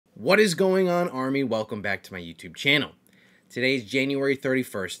What is going on, Army? Welcome back to my YouTube channel. Today is January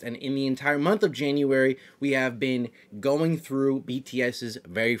 31st, and in the entire month of January, we have been going through BTS's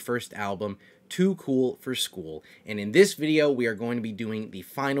very first album, Too Cool for School. And in this video, we are going to be doing the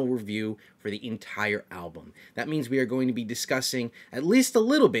final review for the entire album. That means we are going to be discussing at least a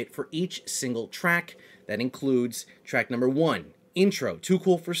little bit for each single track. That includes track number 1, Intro, Too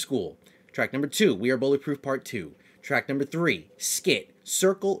Cool for School. Track number 2, We Are Bulletproof Part 2. Track number 3, Skit,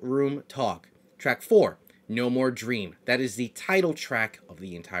 Circle Room Talk. Track 4, No More Dream. That is the title track of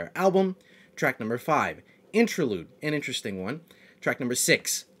the entire album. Track number 5, Interlude, an interesting one. Track number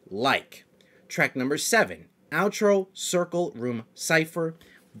 6, Like. Track number 7, Outro, Circle Room Cypher.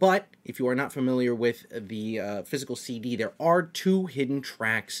 But if you are not familiar with the physical CD, there are 2 hidden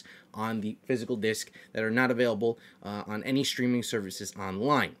tracks on the physical disc that are not available on any streaming services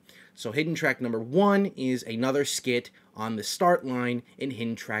online. So hidden track number 1 is another skit on the start line, and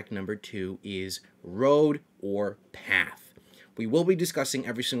hidden track number 2 is Road or Path. We will be discussing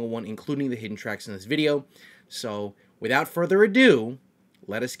every single one, including the hidden tracks in this video. So without further ado,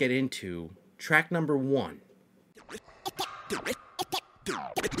 let us get into track number 1.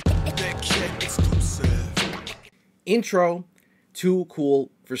 Intro, Too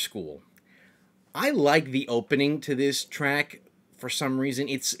Cool for School. I like the opening to this track for some reason.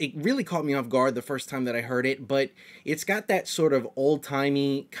 It really caught me off guard the first time that I heard it, but it's got that sort of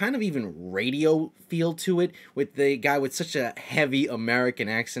old-timey, kind of even radio feel to it, with the guy with such a heavy American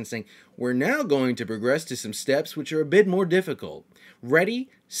accent saying, "We're now going to progress to some steps which are a bit more difficult. Ready,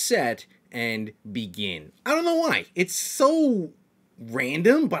 set, and begin." I don't know why. It's so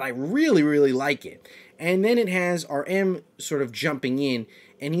random, but I really, really like it. And then it has RM sort of jumping in,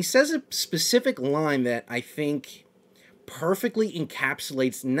 and he says a specific line that I think perfectly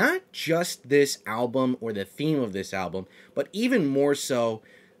encapsulates not just this album or the theme of this album, but even more so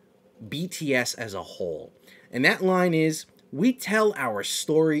BTS as a whole. And that line is, "We tell our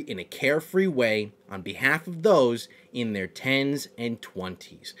story in a carefree way on behalf of those in their 10s and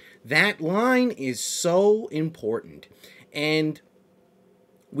 20s. That line is so important. And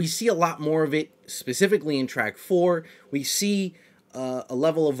we see a lot more of it, specifically in track 4. We see a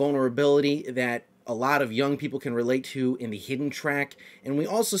level of vulnerability that a lot of young people can relate to in the hidden track. And we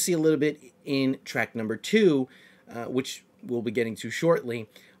also see a little bit in track number 2, which we'll be getting to shortly.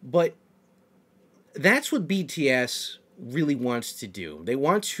 But that's what BTS really wants to do. They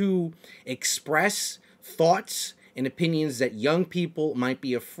want to express thoughts and opinions that young people might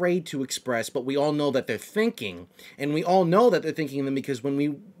be afraid to express, but we all know that they're thinking. And we all know that they're thinking them because when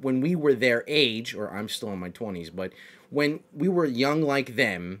we were their age, or I'm still in my 20s, but when we were young like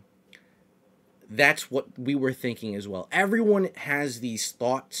them, that's what we were thinking as well. Everyone has these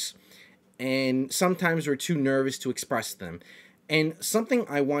thoughts, and sometimes we're too nervous to express them. And something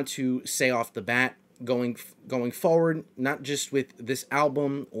I want to say off the bat, going forward, not just with this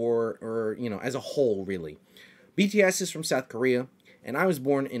album or you know, as a whole, really. BTS is from South Korea, and I was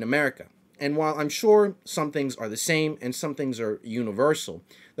born in America. And while I'm sure some things are the same and some things are universal,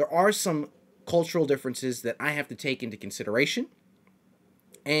 there are some cultural differences that I have to take into consideration,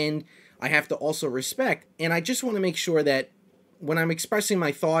 and I have to also respect. And I just want to make sure that when I'm expressing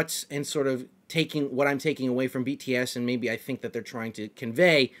my thoughts and sort of taking what I'm taking away from BTS, and maybe I think that they're trying to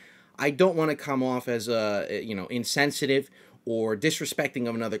convey, I don't want to come off as you know, insensitive or disrespecting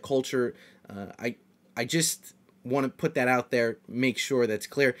of another culture. I just want to put that out there, make sure that's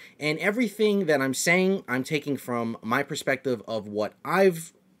clear. And everything that I'm saying, I'm taking from my perspective of what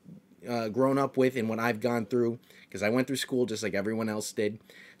I've grown up with and what I've gone through, because I went through school just like everyone else did.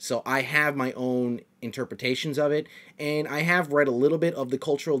 So I have my own interpretations of it, and I have read a little bit of the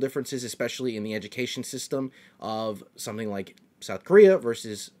cultural differences, especially in the education system of something like South Korea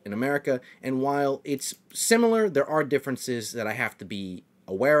versus in America. And while it's similar, there are differences that I have to be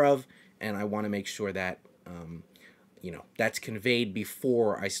aware of, and I want to make sure that you know, that's conveyed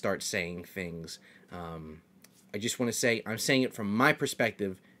before I start saying things. I just want to say I'm saying it from my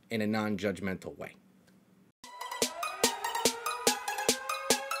perspective in a non-judgmental way.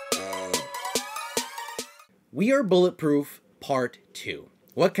 We Are Bulletproof Part 2.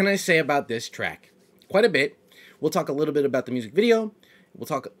 What can I say about this track? Quite a bit. We'll talk a little bit about the music video. We'll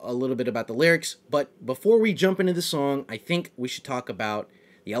talk a little bit about the lyrics. But before we jump into the song, I think we should talk about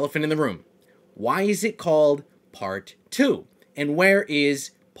the elephant in the room. Why is it called Part 2? And where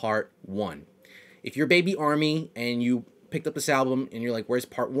is Part 1? If you're Baby Army and you picked up this album and you're like, where's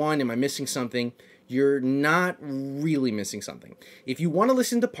Part 1? Am I missing something? You're not really missing something. If you want to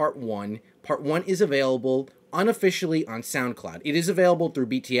listen to Part 1 is available unofficially on SoundCloud. It is available through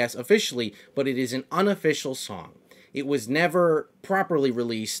BTS officially, but it is an unofficial song. It was never properly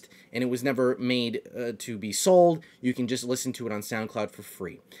released, and it was never made to be sold. You can just listen to it on SoundCloud for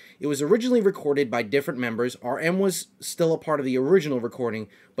free. It was originally recorded by different members. RM was still a part of the original recording,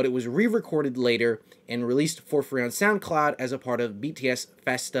 but it was re-recorded later and released for free on SoundCloud as a part of BTS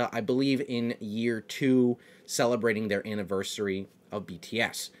Festa, I believe in year 2, celebrating their anniversary of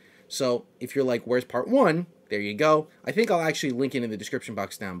BTS. So if you're like, where's part 1? There you go. I think I'll actually link it in the description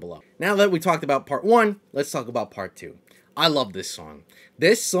box down below. Now that we talked about part 1, let's talk about part 2. I love this song.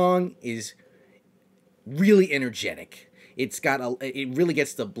 This song is really energetic. It really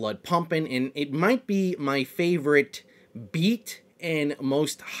gets the blood pumping, and it might be my favorite beat and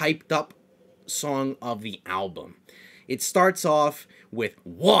most hyped up song of the album. It starts off with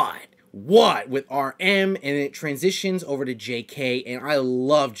what with RM, and it transitions over to JK, and I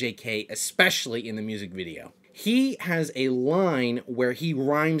love JK, especially in the music video. He has a line where he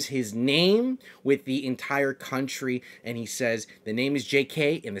rhymes his name with the entire country, and he says, the name is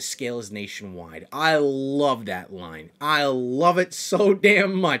JK and the scale is nationwide. I love that line. I love it so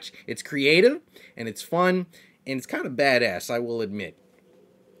damn much. It's creative, and it's fun, and it's kind of badass, I will admit.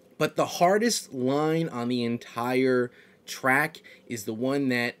 But the hardest line on the entire track is the one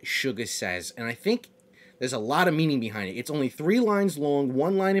that Suga says, and I think there's a lot of meaning behind it. It's only 3 lines long,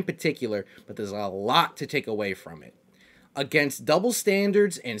 1 line in particular, but there's a lot to take away from it. Against double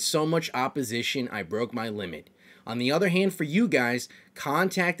standards and so much opposition, I broke my limit. On the other hand, for you guys,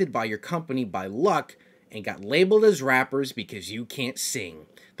 contacted by your company by luck and got labeled as rappers because you can't sing.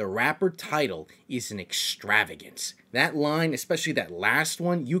 The rapper title is an extravagance. That line, especially that last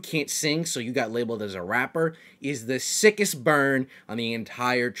one, you can't sing, so you got labeled as a rapper, is the sickest burn on the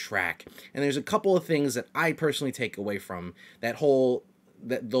entire track. And there's a couple of things that I personally take away from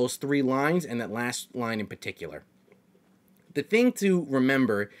those 3 lines and that last line in particular. The thing to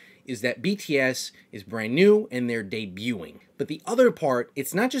remember is that BTS is brand new and they're debuting. But the other part,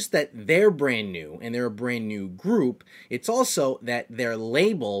 it's not just that they're brand new and they're a brand new group, it's also that their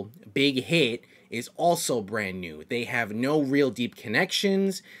label, Big Hit, is also brand new. They have no real deep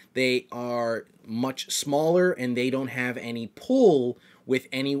connections, they are much smaller, and they don't have any pull with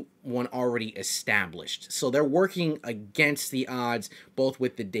anyone already established. So they're working against the odds, both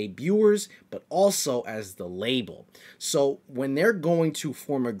with the debuters, but also as the label. So when they're going to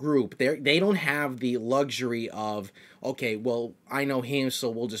form a group, they don't have the luxury of, okay, well, I know him, so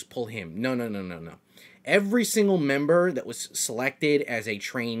we'll just pull him. No. Every single member that was selected as a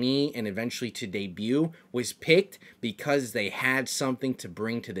trainee and eventually to debut was picked because they had something to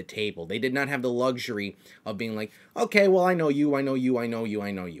bring to the table. They did not have the luxury of being like, okay, well, I know you.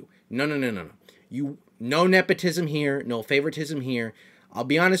 No. No nepotism here, no favoritism here. I'll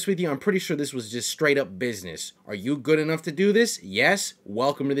be honest with you, I'm pretty sure this was just straight up business. Are you good enough to do this? Yes,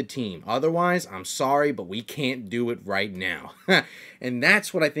 welcome to the team. Otherwise, I'm sorry, but we can't do it right now. And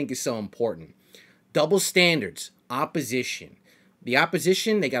that's what I think is so important. Double standards, opposition. The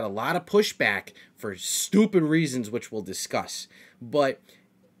opposition, they got a lot of pushback for stupid reasons, which we'll discuss. But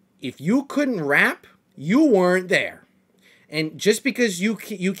if you couldn't rap, you weren't there. And just because you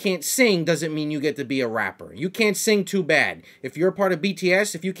can't sing doesn't mean you get to be a rapper. You can't sing too bad. If you're a part of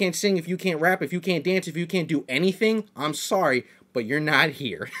BTS, if you can't sing, if you can't rap, if you can't dance, if you can't do anything, I'm sorry, but you're not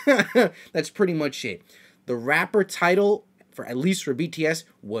here. That's pretty much it. The rapper title, at least for BTS,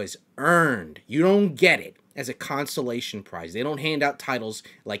 was earned. You don't get it as a consolation prize. They don't hand out titles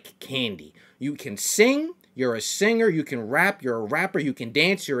like candy. You can sing, you're a singer. You can rap, you're a rapper. You can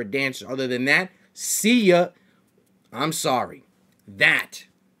dance, you're a dancer. Other than that, see ya. I'm sorry. That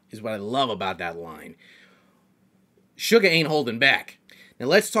is what I love about that line. Suga ain't holding back. Now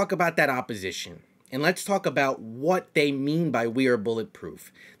let's talk about that opposition. And let's talk about what they mean by We Are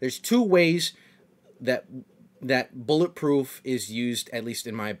Bulletproof. There's 2 ways that bulletproof is used, at least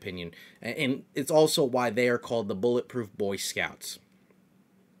in my opinion. And it's also why they are called the Bulletproof Boy Scouts.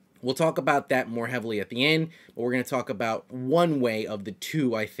 We'll talk about that more heavily at the end, but we're going to talk about one way of the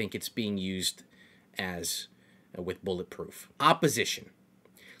 2 I think it's being used as with bulletproof. Opposition.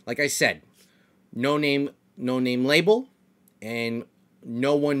 Like I said, no name label, and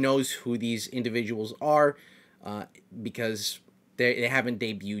no one knows who these individuals are because they haven't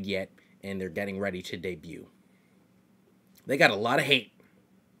debuted yet, and they're getting ready to debut. They got a lot of hate.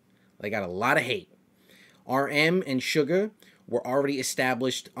 RM and Suga were already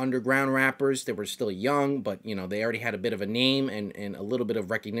established underground rappers. They were still young, but, you know, they already had a bit of a name and a little bit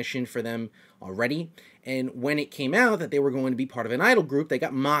of recognition for them already. And when it came out that they were going to be part of an idol group, they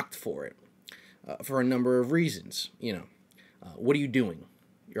got mocked for it for a number of reasons. You know, what are you doing?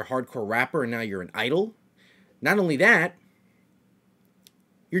 You're a hardcore rapper and now you're an idol? Not only that,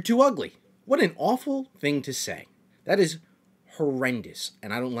 you're too ugly. What an awful thing to say. That is horrendous,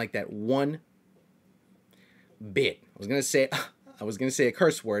 and I don't like that one bit. I was gonna say a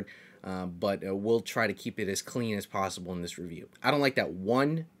curse word, but we'll try to keep it as clean as possible in this review. I don't like that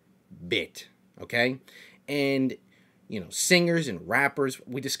one bit. Okay, and you know, singers and rappers.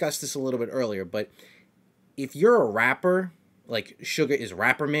 We discussed this a little bit earlier, but if you're a rapper, like Suga is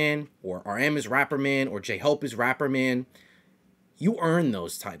Rapper Man, or RM is Rapper Man, or J-Hope is Rapper Man, you earn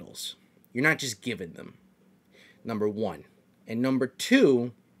those titles. You're not just given them. Number one. And number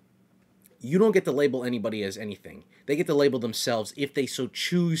two, you don't get to label anybody as anything. They get to label themselves if they so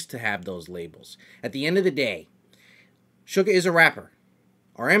choose to have those labels. At the end of the day, Suga is a rapper.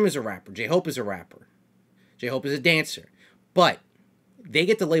 RM is a rapper. J-Hope is a rapper. J-Hope is a dancer. But they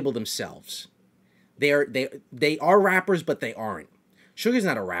get to label themselves. They are rappers, but they aren't. Suga's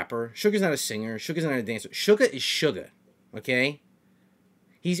not a rapper. Suga's not a singer. Suga's not a dancer. Suga is Suga. Okay?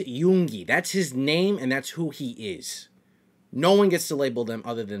 He's Yoongi. That's his name, and that's who he is. No one gets to label them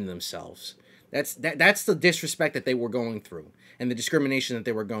other than themselves. That's the disrespect that they were going through, and the discrimination that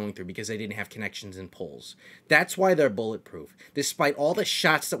they were going through because they didn't have connections and pulls. That's why they're bulletproof. Despite all the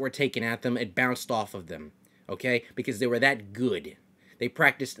shots that were taken at them, it bounced off of them. Okay? Because they were that good. They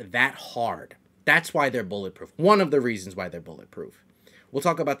practiced that hard. That's why they're bulletproof. One of the reasons why they're bulletproof. We'll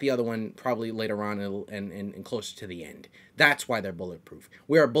talk about the other one probably later on and closer to the end. That's why they're bulletproof.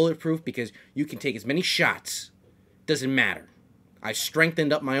 We are bulletproof because you can take as many shots. Doesn't matter. I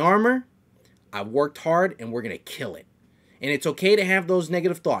strengthened up my armor. I worked hard, and we're going to kill it. And it's okay to have those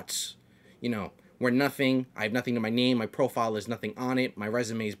negative thoughts. You know, we're nothing. I have nothing to my name. My profile has nothing on it. My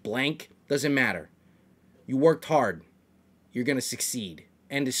resume is blank. Doesn't matter. You worked hard. You're going to succeed.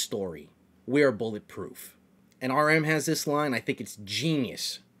 End of story. We are bulletproof. And RM has this line. I think it's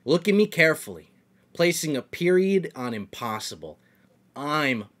genius. Look at me carefully. Placing a period on impossible.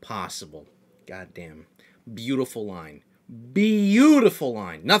 I'm possible. Goddamn. Beautiful line. Beautiful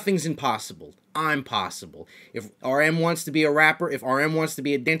line. Nothing's impossible. I'm possible. If RM wants to be a rapper, if RM wants to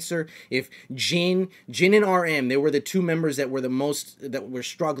be a dancer, if Jin and RM, they were the two members that were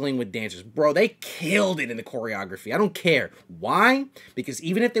struggling with dancers. Bro, they killed it in the choreography. I don't care. Why? Because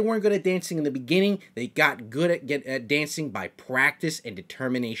even if they weren't good at dancing in the beginning, they got good at dancing by practice and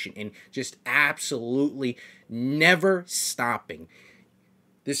determination and just absolutely never stopping.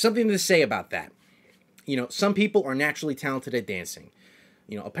 There's something to say about that. You know, some people are naturally talented at dancing.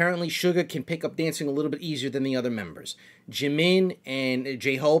 You know, apparently Suga can pick up dancing a little bit easier than the other members. Jimin and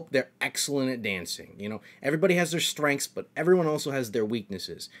J-Hope, they're excellent at dancing. You know, everybody has their strengths, but everyone also has their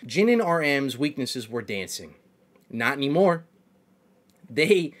weaknesses. Jin and RM's weaknesses were dancing. Not anymore.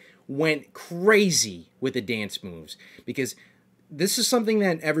 They went crazy with the dance moves because this is something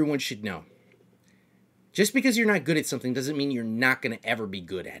that everyone should know. Just because you're not good at something doesn't mean you're not going to ever be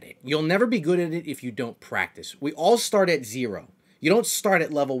good at it. You'll never be good at it if you don't practice. We all start at 0. You don't start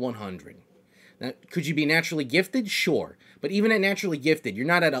at level 100. Now, could you be naturally gifted? Sure. But even at naturally gifted, you're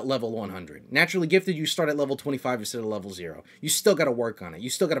not at a level 100. Naturally gifted, you start at level 25 instead of level 0. You still got to work on it. You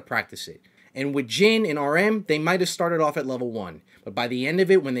still got to practice it. And with Jin and RM, they might have started off at level 1. But by the end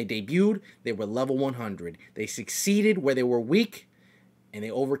of it, when they debuted, they were level 100. They succeeded where they were weak, and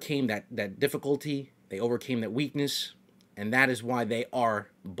they overcame that difficulty. They overcame that weakness, and that is why they are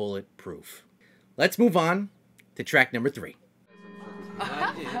bulletproof. Let's move on to track number 3.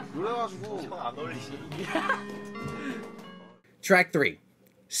 Track 3,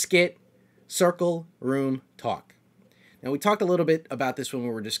 Skit, Circle, Room, Talk. Now, we talked a little bit about this when we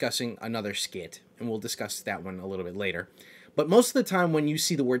were discussing another skit, and we'll discuss that one a little bit later. But most of the time when you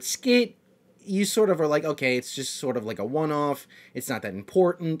see the word skit, you sort of are like, okay, it's just sort of like a one-off. It's not that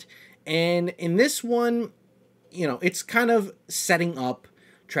important. And in this one, you know, it's kind of setting up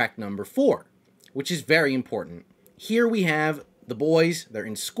track number 4, which is very important. Here we have the boys, they're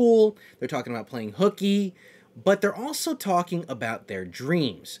in school, they're talking about playing hooky, but they're also talking about their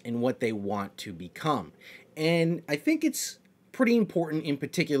dreams and what they want to become. And I think it's pretty important in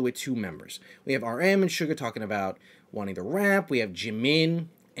particular with 2 members. We have RM and Suga talking about wanting to rap. We have Jimin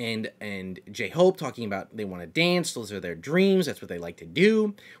and J-Hope talking about they want to dance. Those are their dreams. That's what they like to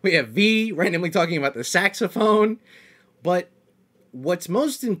do. We have V randomly talking about the saxophone. But what's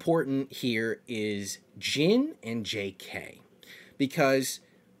most important here is Jin and JK. Because,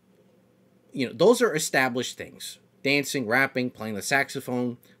 you know, those are established things. Dancing, rapping, playing the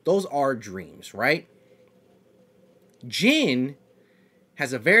saxophone. Those are dreams, right? Jin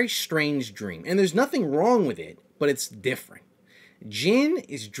has a very strange dream. And there's nothing wrong with it, but it's different. Jin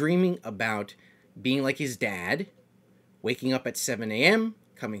is dreaming about being like his dad, waking up at 7 a.m.,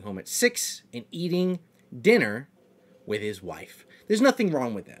 coming home at 6, and eating dinner with his wife. There's nothing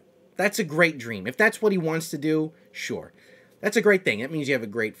wrong with that. That's a great dream. If that's what he wants to do, Sure. That's a great thing. That means you have a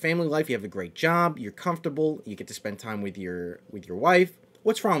great family life, you have a great job, you're comfortable, you get to spend time with your wife.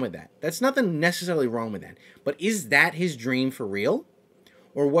 What's wrong with that? That's nothing necessarily wrong with that. But is that his dream for real?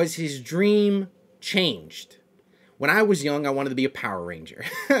 Or was his dream changed? When I was young, I wanted to be a Power Ranger.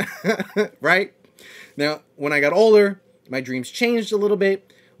 Right? Now, when I got older, my dreams changed a little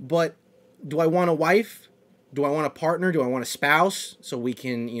bit. But do I want a wife? Do I want a partner? Do I want a spouse so we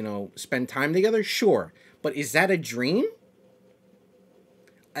can, spend time together? Sure. But is that a dream?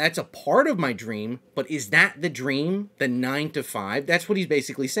 That's a part of my dream, but is that the dream, the 9 to 5? That's what he's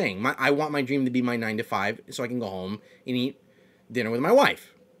basically saying. I want my dream to be my 9 to 5 so I can go home and eat dinner with my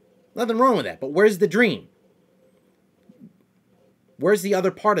wife. Nothing wrong with that, but where's the dream? Where's the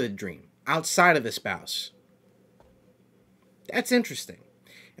other part of the dream, outside of the spouse? That's interesting.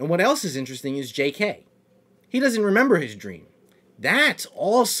 And what else is interesting is JK. He doesn't remember his dream. That's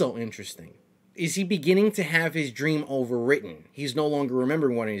also interesting. Is he beginning to have his dream overwritten? He's no longer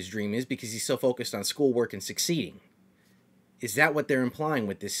remembering what his dream is because he's so focused on schoolwork and succeeding. Is that what they're implying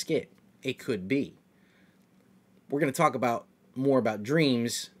with this skit? It could be. We're going to talk more about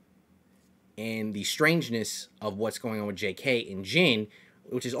dreams and the strangeness of what's going on with JK and Jin,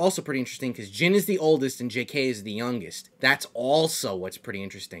 which is also pretty interesting because Jin is the oldest and JK is the youngest. That's also what's pretty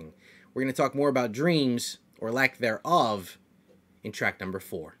interesting. We're going to talk more about dreams, or lack thereof, in track number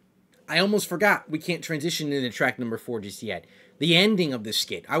 4. I almost forgot we can't transition into track number 4 just yet. The ending of the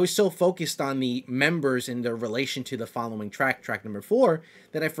skit. I was so focused on the members and their relation to the following track number 4,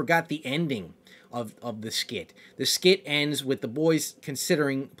 that I forgot the ending of the skit. The skit ends with the boys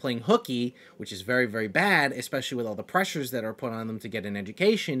considering playing hooky, which is very, very bad, especially with all the pressures that are put on them to get an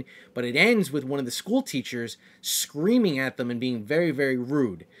education, but it ends with one of the school teachers screaming at them and being very, very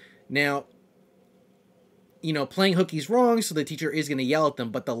rude. Now, playing hookey's wrong, so the teacher is going to yell at them,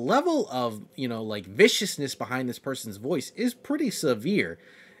 but the level of, viciousness behind this person's voice is pretty severe.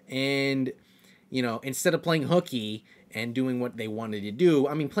 And, instead of playing hooky and doing what they wanted to do,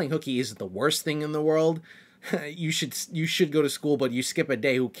 playing hooky isn't the worst thing in the world. You should go to school, but you skip a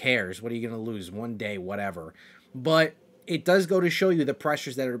day, who cares? What are you going to lose? One day, whatever. But it does go to show you the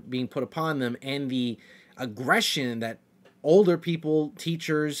pressures that are being put upon them and the aggression that older people,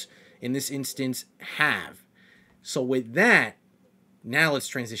 teachers, in this instance, have. So with that, now let's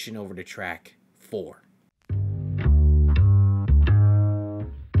transition over to track 4.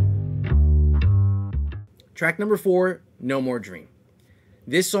 Track number 4, No More Dream.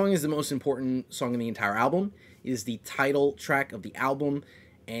 This song is the most important song in the entire album. It is the title track of the album,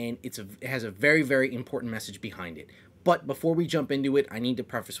 and it has a very, very important message behind it. But before we jump into it, I need to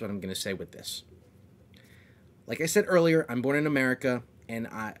preface what I'm going to say with this. Like I said earlier, I'm born in America, and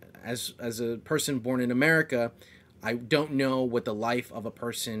as a person born in America, I don't know what the life of a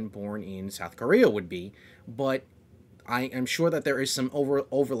person born in South Korea would be, but I am sure that there is some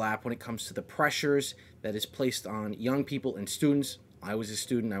overlap when it comes to the pressures that is placed on young people and students. I was a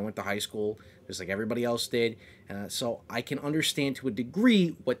student. I went to high school just like everybody else did, so I can understand to a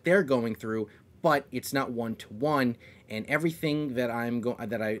degree what they're going through, but it's not one-to-one, and everything that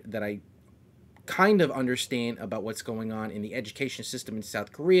I kind of understand about what's going on in the education system in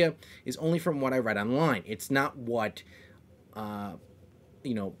South Korea is only from what I read online. It's not what an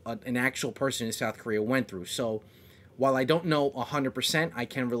actual person in South Korea went through. So while I don't know 100%, I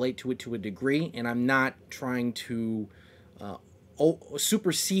can relate to it to a degree, and I'm not trying to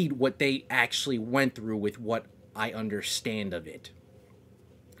supersede what they actually went through with what I understand of it.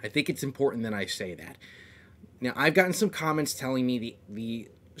 I think it's important that I say that. Now, I've gotten some comments telling me the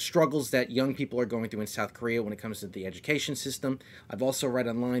struggles that young people are going through in South Korea when it comes to the education system. I've also read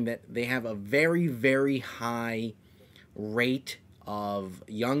online that they have a very, very high rate of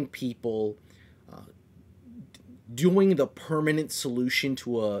young people doing the permanent solution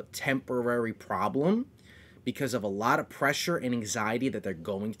to a temporary problem because of a lot of pressure and anxiety that they're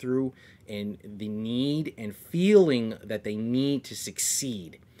going through and the need and feeling that they need to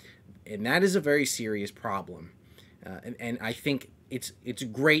succeed. And that is a very serious problem. And I think it's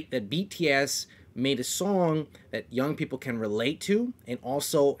great that BTS made a song that young people can relate to and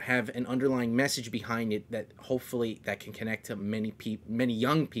also have an underlying message behind it that hopefully that can connect to many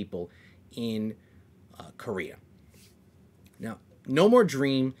young people in Korea. Now, No More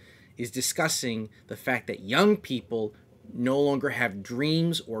Dream is discussing the fact that young people no longer have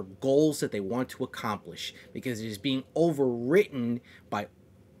dreams or goals that they want to accomplish because it is being overwritten by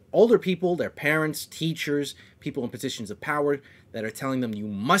older people, their parents, teachers, people in positions of power that are telling them you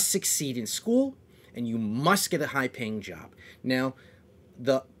must succeed in school and you must get a high-paying job. Now,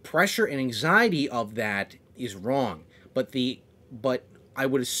 the pressure and anxiety of that is wrong, but I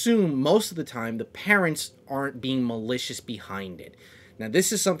would assume most of the time the parents aren't being malicious behind it. Now,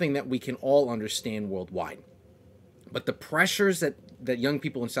 this is something that we can all understand worldwide. But the pressures that young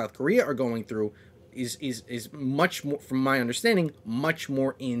people in South Korea are going through is much more, from my understanding, much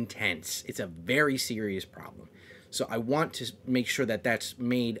more intense. It's a very serious problem. So I want to make sure that that's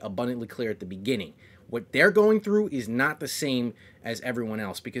made abundantly clear at the beginning. What they're going through is not the same as everyone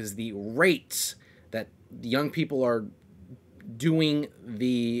else, because the rates that the young people are doing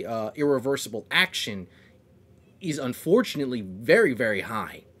the irreversible action is unfortunately very, very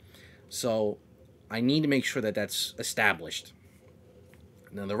high. So I need to make sure that that's established.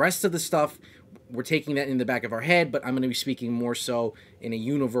 Now, the rest of the stuff, we're taking that in the back of our head, but I'm going to be speaking more so in a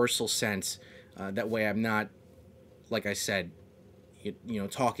universal sense. That way I'm not, like I said,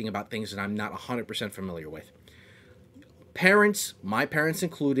 talking about things that I'm not 100% familiar with. Parents, my parents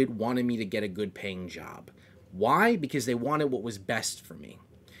included, wanted me to get a good paying job. Why? Because they wanted what was best for me.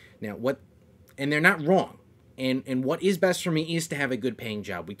 Now, and they're not wrong. And what is best for me is to have a good paying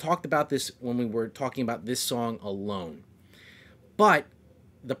job. We talked about this when we were talking about this song alone. But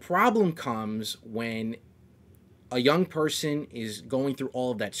the problem comes when a young person is going through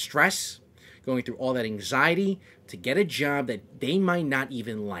all of that stress, going through all that anxiety to get a job that they might not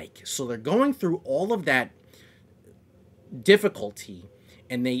even like. So they're going through all of that difficulty,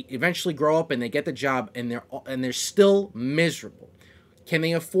 and they eventually grow up and they get the job, and they're still miserable. Can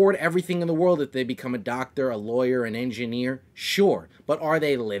they afford everything in the world if they become a doctor, a lawyer, an engineer? Sure. But are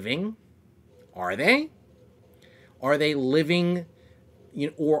they living? Are they? Are they living,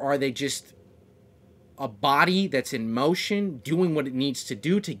 or are they just a body that's in motion, doing what it needs to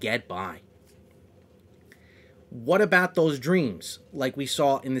do to get by? What about those dreams, like we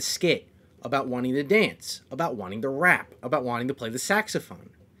saw in the skit, about wanting to dance, about wanting to rap, about wanting to play the saxophone?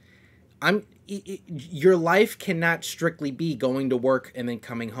 Your life cannot strictly be going to work and then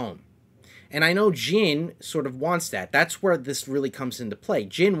coming home. And I know Jin sort of wants that. That's where this really comes into play.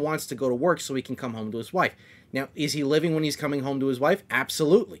 Jin wants to go to work so he can come home to his wife. Now, is he living when he's coming home to his wife?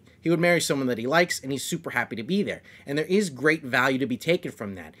 Absolutely. He would marry someone that he likes, and he's super happy to be there. And there is great value to be taken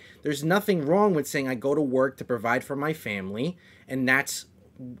from that. There's nothing wrong with saying I go to work to provide for my family, and that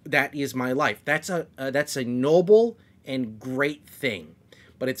is my life. That's a noble and great thing.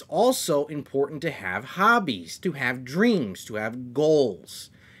 But it's also important to have hobbies, to have dreams, to have goals.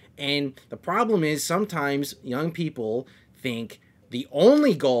 And the problem is sometimes young people think the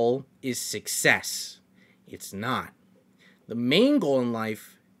only goal is success. It's not. The main goal in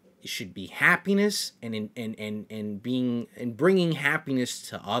life should be happiness and bringing happiness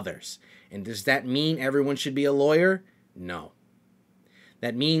to others. And does that mean everyone should be a lawyer? No.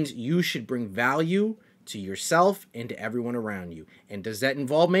 That means you should bring value to yourself and to everyone around you. And does that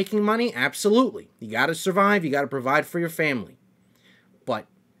involve making money? Absolutely. You got to survive. You got to provide for your family. But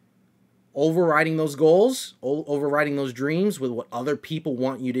overriding those goals, overriding those dreams with what other people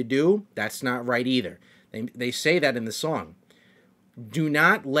want you to do, that's not right either. They say that in the song. Do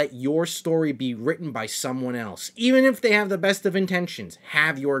not let your story be written by someone else. Even if they have the best of intentions,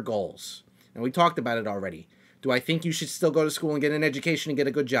 have your goals. And we talked about it already. Do I think you should still go to school and get an education and get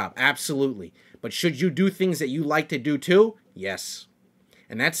a good job? Absolutely. But should you do things that you like to do too? Yes.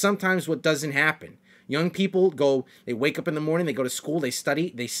 And that's sometimes what doesn't happen. Young people they wake up in the morning, they go to school, they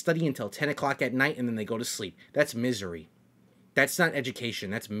study until 10 o'clock at night, and then they go to sleep. That's misery. That's not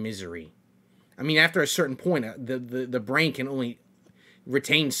education, that's misery. I mean, after a certain point, the brain can only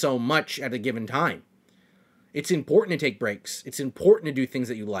retain so much at a given time. It's important to take breaks. It's important to do things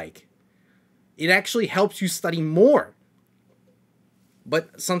that you like. It actually helps you study more.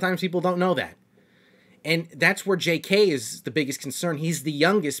 But sometimes people don't know that. And that's where JK is the biggest concern. He's the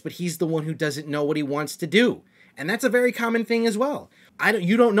youngest, but he's the one who doesn't know what he wants to do. And that's a very common thing as well.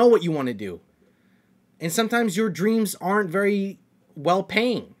 You don't know what you want to do. And sometimes your dreams aren't very well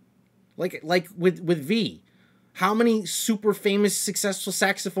paying. Like with V. How many super famous, successful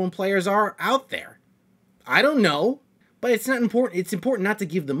saxophone players are out there? I don't know. But it's not important. It's important not to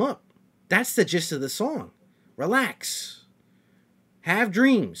give them up. That's the gist of the song. Relax. Have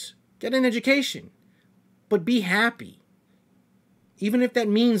dreams. Get an education. But be happy. Even if that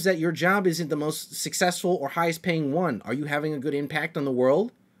means that your job isn't the most successful or highest paying one. Are you having a good impact on the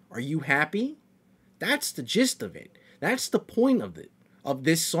world? Are you happy? That's the gist of it. That's the point of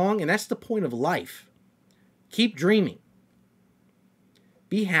this song, and that's the point of life. Keep dreaming.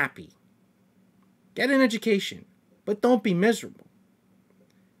 Be happy. Get an education. But don't be miserable.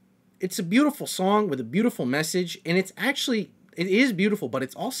 It's a beautiful song with a beautiful message, and it is beautiful, but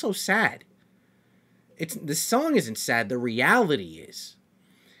it's also sad. The song isn't sad, the reality is.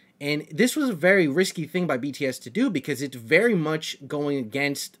 And this was a very risky thing by BTS to do because it's very much going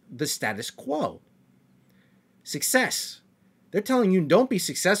against the status quo. Success. They're telling you don't be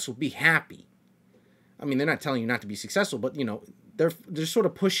successful, be happy. I mean, they're not telling you not to be successful, but, you know, they're sort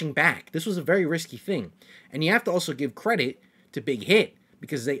of pushing back. This was a very risky thing. And you have to also give credit to Big Hit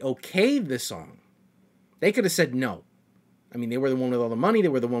because they okayed the song. They could have said no. I mean, they were the one with all the money. They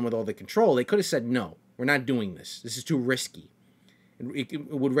were the one with all the control. They could have said no. We're not doing this. This is too risky. It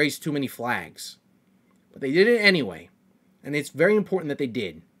would raise too many flags. But they did it anyway. And it's very important that they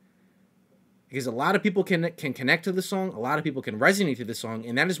did. Because a lot of people can connect to the song. A lot of people can resonate to the song.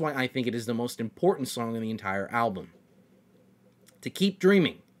 And that is why I think it is the most important song in the entire album. To keep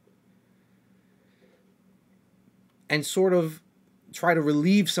dreaming. And sort of try to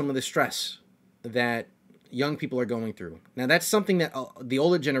relieve some of the stress that young people are going through. Now, that's something that the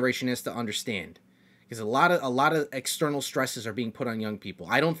older generation has to understand. Because a lot of external stresses are being put on young people.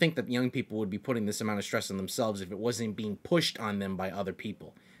 I don't think that young people would be putting this amount of stress on themselves if it wasn't being pushed on them by other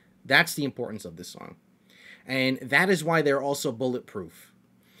people. That's the importance of this song. And that is why they're also bulletproof.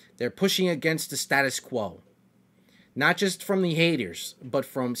 They're pushing against the status quo. Not just from the haters, but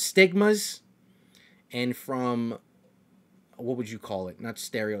from stigmas and from, what would you call it? Not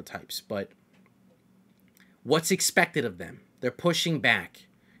stereotypes, but what's expected of them. They're pushing back.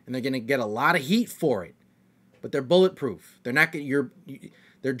 And they're going to get a lot of heat for it. But they're bulletproof. They're not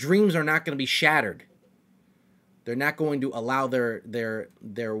their dreams are not going to be shattered. They're not going to allow their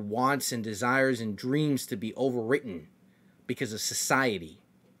wants and desires and dreams to be overwritten because of society.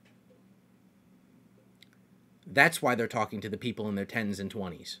 That's why they're talking to the people in their 10s and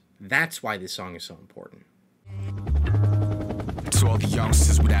 20s. That's why this song is so important. To all the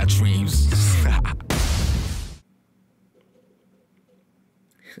youngsters without dreams.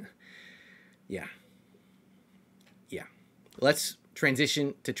 Yeah. Yeah. Let's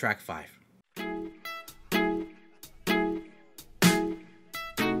transition to track 5.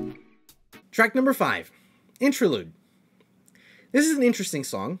 Track number 5, Interlude. This is an interesting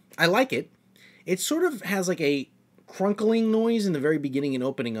song. I like it. It sort of has like a crunkling noise in the very beginning and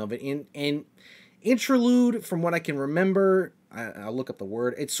opening of it. And interlude, from what I can remember, I'll look up the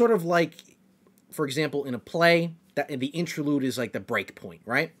word. It's sort of like, for example, in a play, that the interlude is like the break point,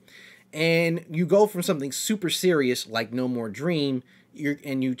 right? And you go from something super serious like No More Dream,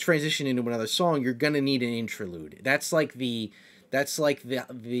 and you transition into another song, you're gonna need an interlude. That's like the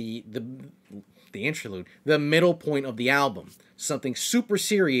interlude, the middle point of the album. Something super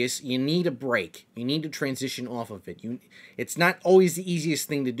serious, you need a break. You need to transition off of it. It's not always the easiest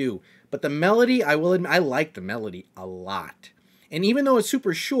thing to do, but the melody, I will admit, I like the melody a lot. And even though it's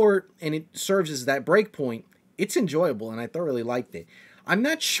super short and it serves as that break point, it's enjoyable and I thoroughly liked it. I'm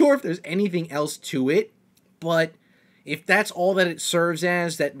not sure if there's anything else to it, but if that's all that it serves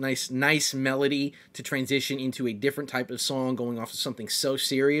as, that nice melody to transition into a different type of song going off of something so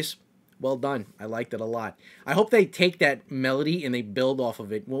serious, well done. I liked it a lot. I hope they take that melody and they build off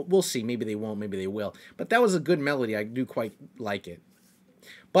of it. Well, we'll see. Maybe they won't. Maybe they will. But that was a good melody. I do quite like it.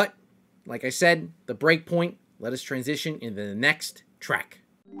 But, like I said, the break point, let us transition into the next track.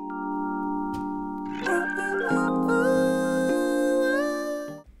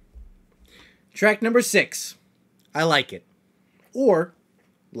 Track number 6. I like it. Or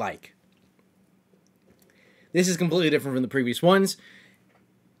like. This is completely different from the previous ones,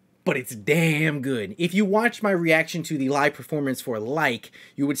 but it's damn good. If you watch my reaction to the live performance for Like,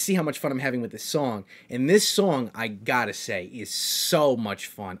 you would see how much fun I'm having with this song. And this song, I gotta say, is so much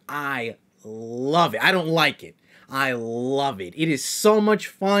fun. I love it. I don't like it. I love it. It is so much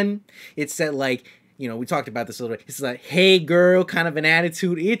fun. It's that, like, you know, we talked about this a little bit. It's like, hey girl kind of an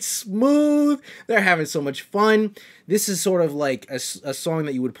attitude. It's smooth. They're having so much fun. This is sort of like a song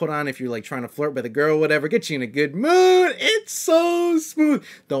that you would put on if you're like trying to flirt with a girl or whatever. Get you in a good mood. It's so smooth.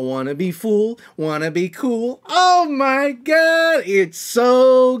 Don't want to be fool. Want to be cool. Oh my God. It's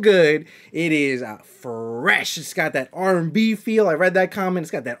so good. It is fresh. It's got that R&B feel. I read that comment.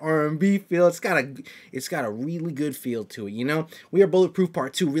 It's got that R&B feel. It's got a really good feel to it, you know? We Are Bulletproof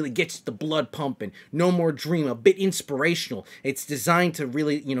Part 2 really gets the blood pumping. No More Dream, a bit inspirational. It's designed to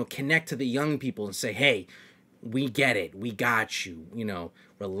really, you know, connect to the young people and say, hey, we get it. We got you. You know,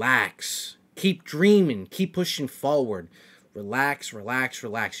 relax. Keep dreaming. Keep pushing forward. Relax, relax,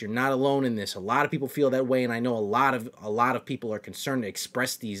 relax. You're not alone in this. A lot of people feel that way, and I know a lot of people are concerned to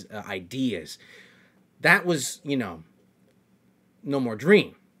express these ideas. That was, you know, No More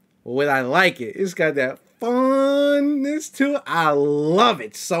Dream. Well, what I like it, it's got that funness to it. I love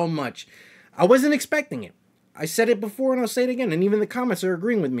it so much. I wasn't expecting it. I said it before and I'll say it again. And even the comments are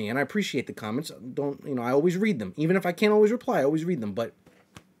agreeing with me. And I appreciate the comments. I always read them. Even if I can't always reply, I always read them. But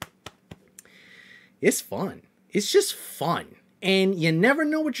It's fun. It's just fun. And you never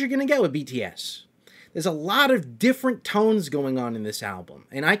know what you're going to get with BTS. There's a lot of different tones going on in this album,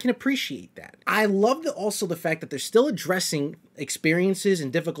 and I can appreciate that. I love also the fact that they're still addressing experiences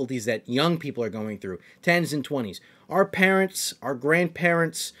and difficulties that young people are going through, 10s and 20s. Our parents, our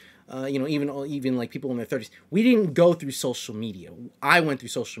grandparents, even like people in their 30s, we didn't go through social media. I went through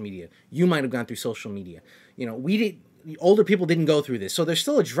social media. You might have gone through social media. Older people didn't go through this. So they're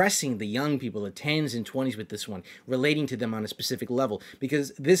still addressing the young people, the 10s and 20s with this one, relating to them on a specific level,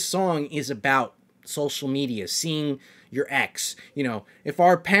 because this song is about social media, seeing your ex. If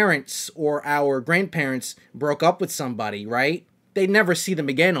our parents or our grandparents broke up with somebody, right? They'd never see them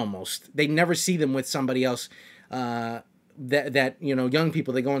again almost. They'd never see them with somebody else. Young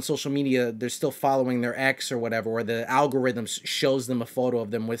people, they go on social media, they're still following their ex or whatever, or the algorithm shows them a photo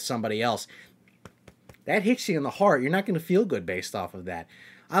of them with somebody else. That hits you in the heart. You're not going to feel good based off of that.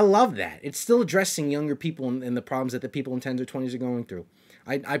 I love that. It's still addressing younger people and the problems that the people in 10s or 20s are going through.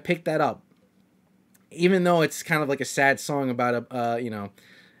 I picked that up. Even though it's kind of like a sad song about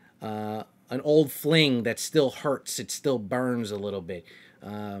an old fling that still hurts, it still burns a little bit.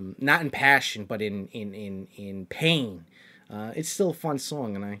 Not in passion, but in pain. It's still a fun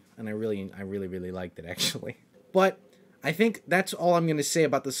song, and I really liked it actually. But I think that's all I'm gonna say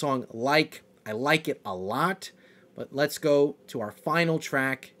about the song. I like it a lot. But let's go to our final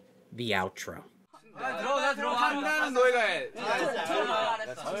track, the outro.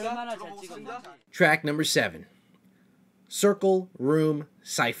 Track number 7, Circle Room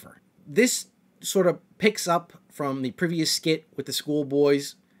Cypher. This sort of picks up from the previous skit with the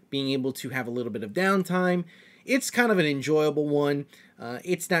schoolboys being able to have a little bit of downtime. It's kind of an enjoyable one.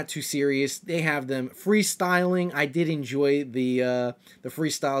 It's not too serious. They have them freestyling. I did enjoy the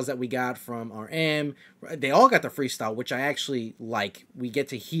freestyles that we got from RM. They all got the freestyle, which I actually like. We get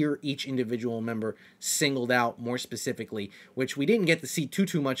to hear each individual member singled out more specifically, which we didn't get to see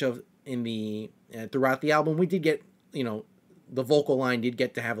too much of in the throughout the album. We did get, the vocal line did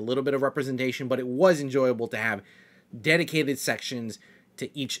get to have a little bit of representation, but it was enjoyable to have dedicated sections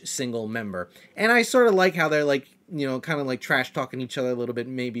to each single member. And I sort of like how they're like, kind of like trash talking each other a little bit,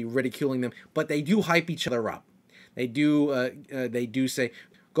 maybe ridiculing them, but they do hype each other up. They do say,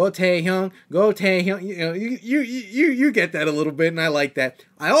 "Go Taehyung, go Taehyung." You get that a little bit, and I like that.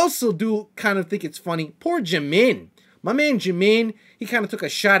 I also do kind of think it's funny. Poor Jimin. My man Jimin, he kind of took a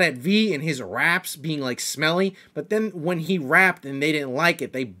shot at V and his raps being like smelly, but then when he rapped and they didn't like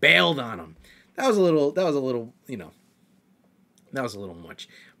it, they bailed on him. That was a little much,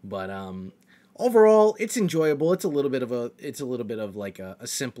 but overall, it's enjoyable. It's a little bit of like a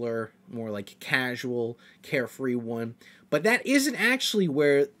simpler, more like casual, carefree one. But that isn't actually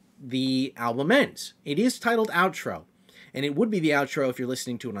where the album ends. It is titled Outro, and it would be the outro if you're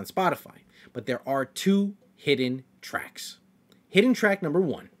listening to it on Spotify. But there are 2 hidden tracks. Hidden track number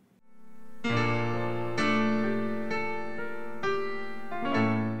 1.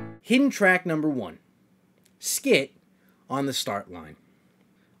 Hidden track number 1. Skit on the start line.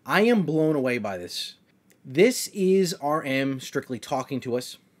 I am blown away by this. This is RM strictly talking to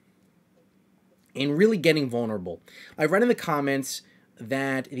us and really getting vulnerable. I read in the comments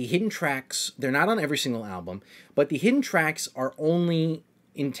that the hidden tracks, they're not on every single album, but the hidden tracks are only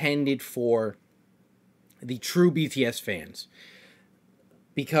intended for the true BTS fans.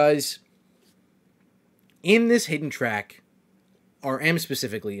 Because in this hidden track, RM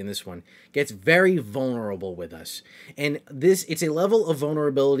specifically in this one, gets very vulnerable with us. And it's a level of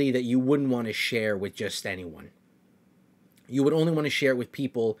vulnerability that you wouldn't want to share with just anyone. You would only want to share it with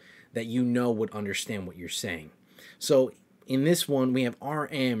people that you know would understand what you're saying. So in this one, we have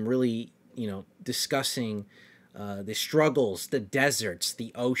RM really, discussing the struggles, the deserts,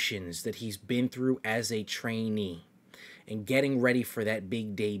 the oceans that he's been through as a trainee and getting ready for that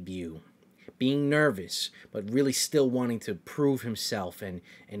big debut. Being nervous, but really still wanting to prove himself and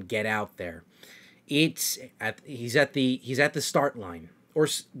get out there. He's at the start line, or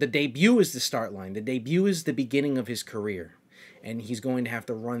the debut is the start line. The debut is the beginning of his career, and he's going to have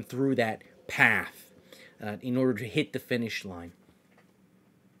to run through that path in order to hit the finish line.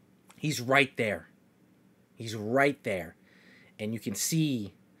 He's right there. He's right there, and you can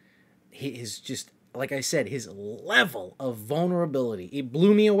see his just. Like I said, his level of vulnerability, it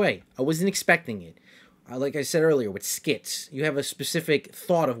blew me away. I wasn't expecting it. Like I said earlier, with skits, you have a specific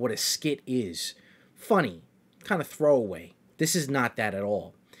thought of what a skit is. Funny, kind of throwaway. This is not that at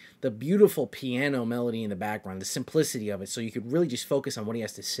all. The beautiful piano melody in the background, the simplicity of it, so you could really just focus on what he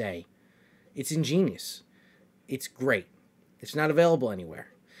has to say. It's ingenious. It's great. It's not available anywhere.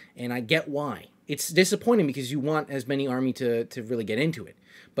 And I get why. It's disappointing because you want as many ARMY to really get into it.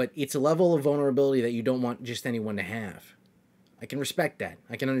 But it's a level of vulnerability that you don't want just anyone to have. I can respect that.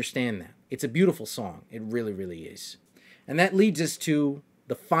 I can understand that. It's a beautiful song. It really, really is. And that leads us to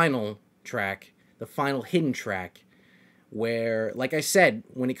the final track, the final hidden track, where, like I said,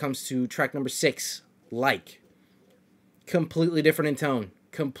 when it comes to track number 6, Like, completely different in tone.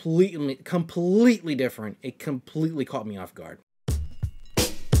 Completely different. It completely caught me off guard.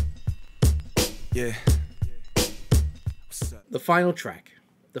 Yeah. The final track,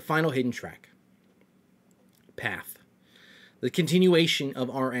 the final hidden track, Path. The continuation of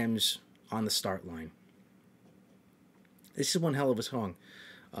RM's On the Start Line. This is one hell of a song.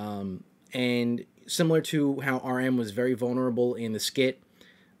 And similar to how RM was very vulnerable in the skit,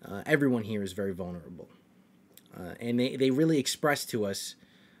 everyone here is very vulnerable. And they really expressed to us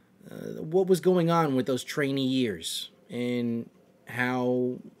what was going on with those trainee years and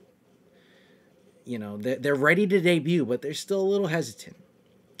how, you know, they're ready to debut, but they're still a little hesitant.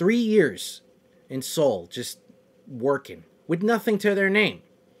 3 years in Seoul, just working with nothing to their name.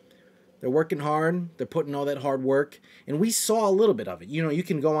 They're working hard. They're putting all that hard work. And we saw a little bit of it. You know, you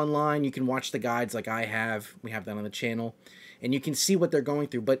can go online. You can watch the guides like I have. We have that on the channel. And you can see what they're going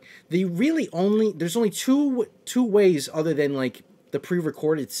through. But they really there's only two ways other than like the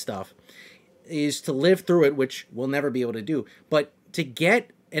pre-recorded stuff is to live through it, which we'll never be able to do. But to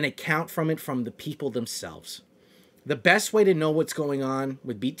get an account from it from the people themselves. The best way to know what's going on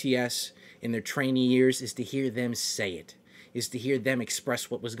with BTS in their trainee years is to hear them say it. Is to hear them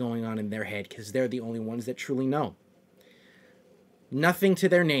express what was going on in their head, because they're the only ones that truly know. Nothing to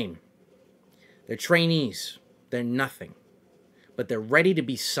their name. They're trainees. They're nothing. But they're ready to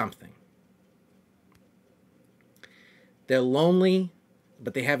be something. They're lonely,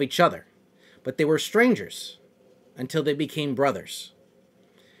 but they have each other. But they were strangers until they became brothers.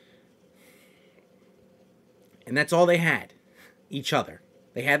 And that's all they had. Each other.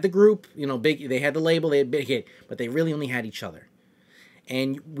 They had the group, you know, big. They had the label, they had Big Hit, but they really only had each other.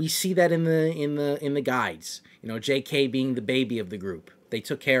 And we see that in the guides. You know, JK being the baby of the group. They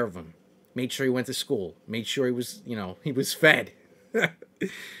took care of him. Made sure he went to school. Made sure he was, you know, he was fed.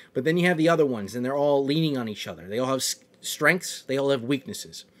 But then you have the other ones, and they're all leaning on each other. They all have strengths. They all have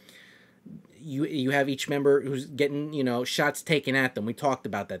weaknesses. You have each member who's getting, you know, shots taken at them. We talked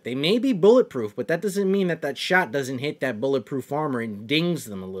about that. They may be bulletproof, but that doesn't mean that that shot doesn't hit that bulletproof armor and dings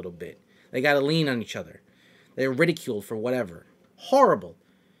them a little bit. They got to lean on each other. They're ridiculed for whatever. Horrible.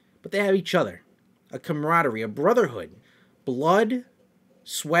 But they have each other. A camaraderie, a brotherhood. Blood,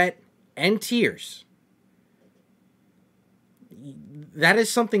 sweat, and tears. That is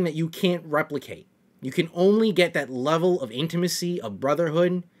something that you can't replicate. You can only get that level of intimacy, of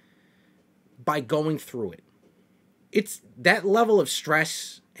brotherhood, by going through it. It's that level of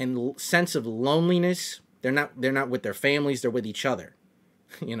stress and sense of loneliness. They're not with their families, they're with each other.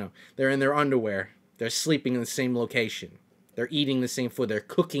 You know, they're in their underwear. They're sleeping in the same location. They're eating the same food. They're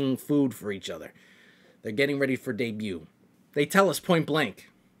cooking food for each other. They're getting ready for debut. They tell us point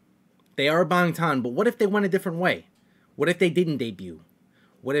blank, they are Bangtan, but what if they went a different way? What if they didn't debut?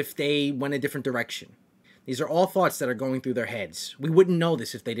 What if they went a different direction? These are all thoughts that are going through their heads. We wouldn't know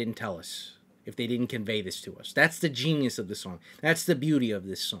this if they didn't tell us. If they didn't convey this to us. That's the genius of the song. That's the beauty of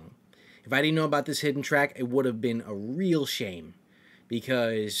this song. If I didn't know about this hidden track, it would have been a real shame.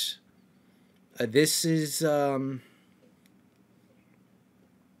 Because this is...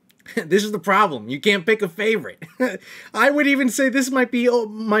 this is the problem. You can't pick a favorite. I would even say this might be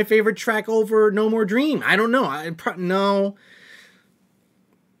my favorite track over No More Dream. I don't know. No.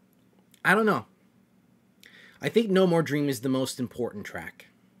 I don't know. I think No More Dream is the most important track.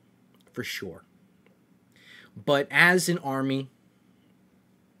 For sure. But as an ARMY,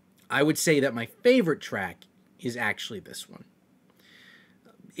 I would say that my favorite track is actually this one.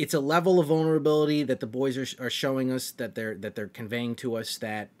 It's a level of vulnerability that the boys are showing us, that they're conveying to us,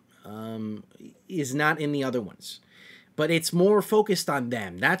 that is not in the other ones. But it's more focused on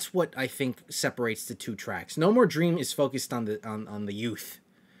them. That's what I think separates the two tracks. No More Dream is focused on the youth.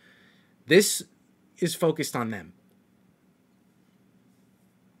 This is focused on them.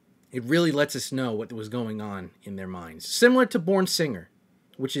 It really lets us know what was going on in their minds. Similar to Born Singer,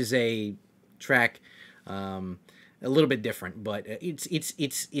 which is a track a little bit different, but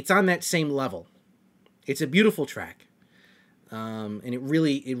it's on that same level. It's a beautiful track, and it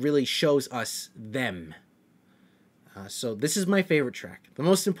really shows us them. So this is my favorite track. The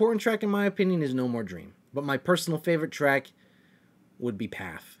most important track, in my opinion, is No More Dream. But my personal favorite track would be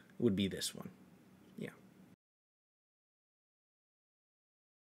Path. Would be this one.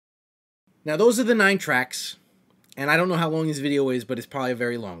 Now, those are the 9 tracks, And I don't know how long this video is, but it's probably a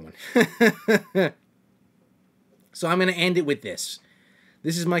very long one. So I'm going to end it with this.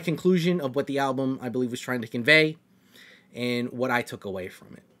 This is my conclusion of what the album, I believe, was trying to convey and what I took away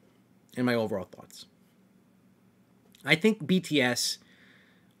from it and my overall thoughts. I think BTS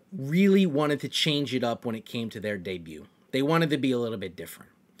really wanted to change it up when it came to their debut. They wanted to be a little bit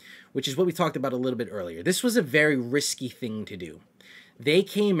different, which is what we talked about a little bit earlier. This was a very risky thing to do. They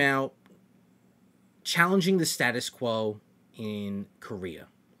came out challenging the status quo in Korea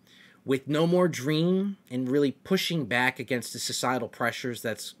with No More Dream and really pushing back against the societal pressures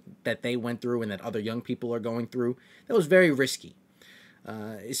that they went through and that other young people are going through. That was very risky,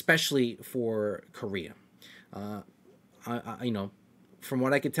 especially for Korea. From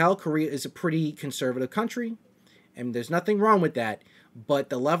what I could tell, Korea is a pretty conservative country, and there's nothing wrong with that. But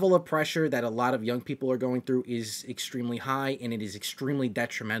the level of pressure that a lot of young people are going through is extremely high, and it is extremely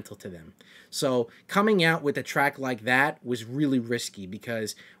detrimental to them. So coming out with a track like that was really risky,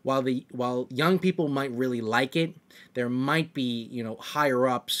 because while young people might really like it, there might be, higher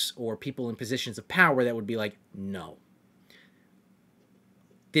ups or people in positions of power that would be like, no.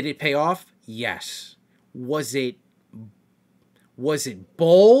 Did it pay off? Yes. Was it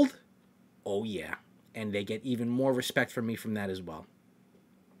bold? Oh yeah. And they get even more respect from me from that as well.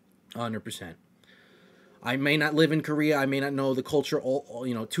 100%. I may not live in Korea. I may not know the culture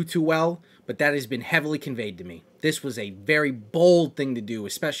too well, but that has been heavily conveyed to me. This was a very bold thing to do,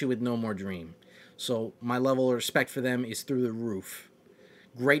 especially with No More Dream. So my level of respect for them is through the roof.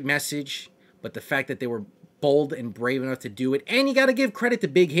 Great message, but the fact that they were bold and brave enough to do it, and you got to give credit to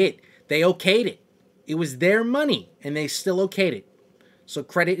Big Hit. They okayed it. It was their money, and they still okayed it. So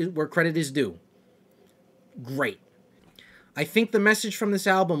credit where credit is due. Great. I think the message from this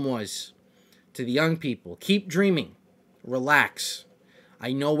album was to the young people, keep dreaming, relax.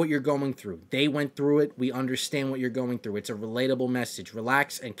 I know what you're going through. They went through it. We understand what you're going through. It's a relatable message.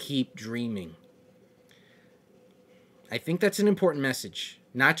 Relax and keep dreaming. I think that's an important message,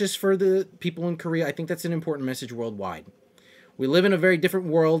 not just for the people in Korea. I think that's an important message worldwide. We live in a very different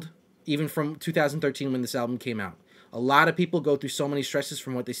world, even from 2013 when this album came out. A lot of people go through so many stresses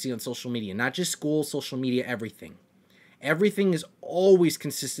from what they see on social media, not just school, social media, everything. Everything is always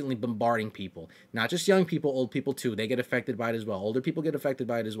consistently bombarding people. Not just young people, old people too. They get affected by it as well. Older people get affected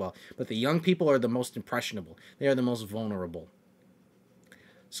by it as well. But the young people are the most impressionable. They are the most vulnerable.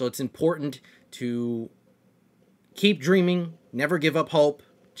 So it's important to keep dreaming, never give up hope,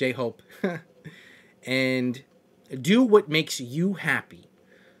 J-Hope, and do what makes you happy.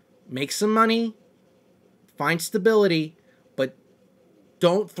 Make some money, find stability, but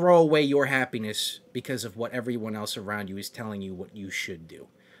don't throw away your happiness because of what everyone else around you is telling you what you should do.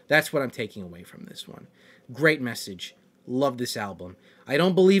 That's what I'm taking away from this one. Great message. Love this album. I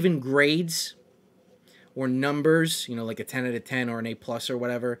don't believe in grades or numbers, like a 10 out of 10 or an A+ or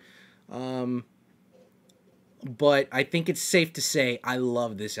whatever. But I think it's safe to say I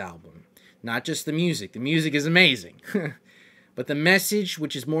love this album. Not just the music. The music is amazing. But the message,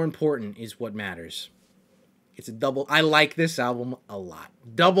 which is more important, is what matters. It's a double. I like this album a lot.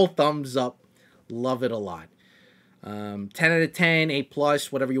 Double thumbs up. Love it a lot. 10 out of 10, A+,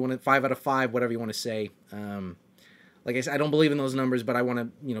 whatever you want to, 5 out of 5, whatever you want to say. Like I said, I don't believe in those numbers, but I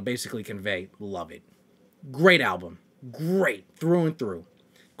want to, basically convey, love it. Great album. Great. Through and through.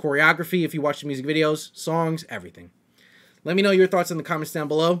 Choreography, if you watch the music videos, songs, everything. Let me know your thoughts in the comments down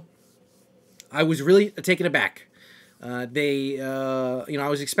below. I was really taken aback. I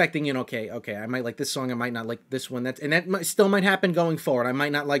was expecting, okay, I might like this song, I might not like this one. That still might happen going forward. I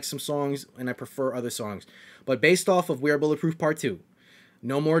might not like some songs, and I prefer other songs. But based off of We Are Bulletproof Part 2,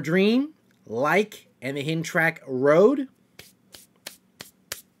 No More Dream, and the hidden track Road,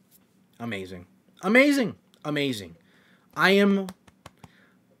 amazing. Amazing. Amazing. I am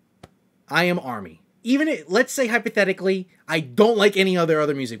ARMY. Let's say hypothetically, I don't like any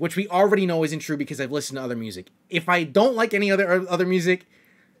other music, which we already know isn't true because I've listened to other music. If I don't like any other music,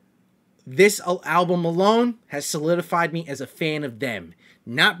 this album alone has solidified me as a fan of them.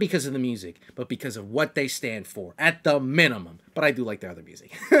 Not because of the music, but because of what they stand for, at the minimum. But I do like their other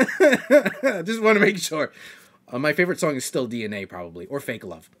music. Just want to make sure. My favorite song is still DNA, probably, or Fake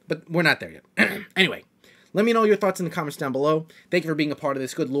Love. But we're not there yet. Anyway. Let me know your thoughts in the comments down below. Thank you for being a part of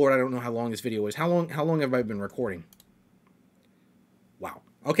this. Good Lord, I don't know how long this video is. How long have I been recording? Wow.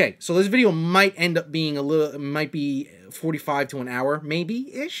 Okay, so this video might end up being might be 45 to an hour,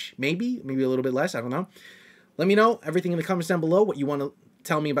 maybe-ish. Maybe a little bit less, I don't know. Let me know everything in the comments down below, what you want to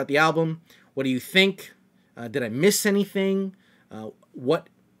tell me about the album. What do you think? Did I miss anything? What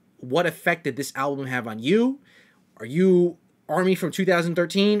effect did this album have on you? Are you ARMY from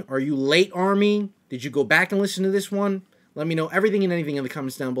 2013? Are you late ARMY? Did you go back and listen to this one? Let me know everything and anything in the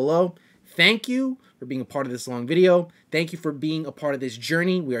comments down below. Thank you for being a part of this long video. Thank you for being a part of this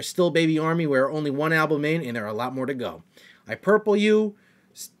journey. We are still Baby Army. We are only one album in, and there are a lot more to go. I purple you.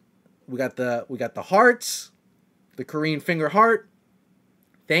 We got the hearts, the Korean finger heart.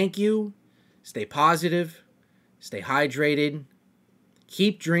 Thank you. Stay positive. Stay hydrated.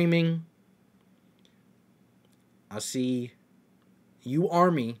 Keep dreaming. I'll see you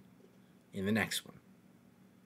Army in the next one.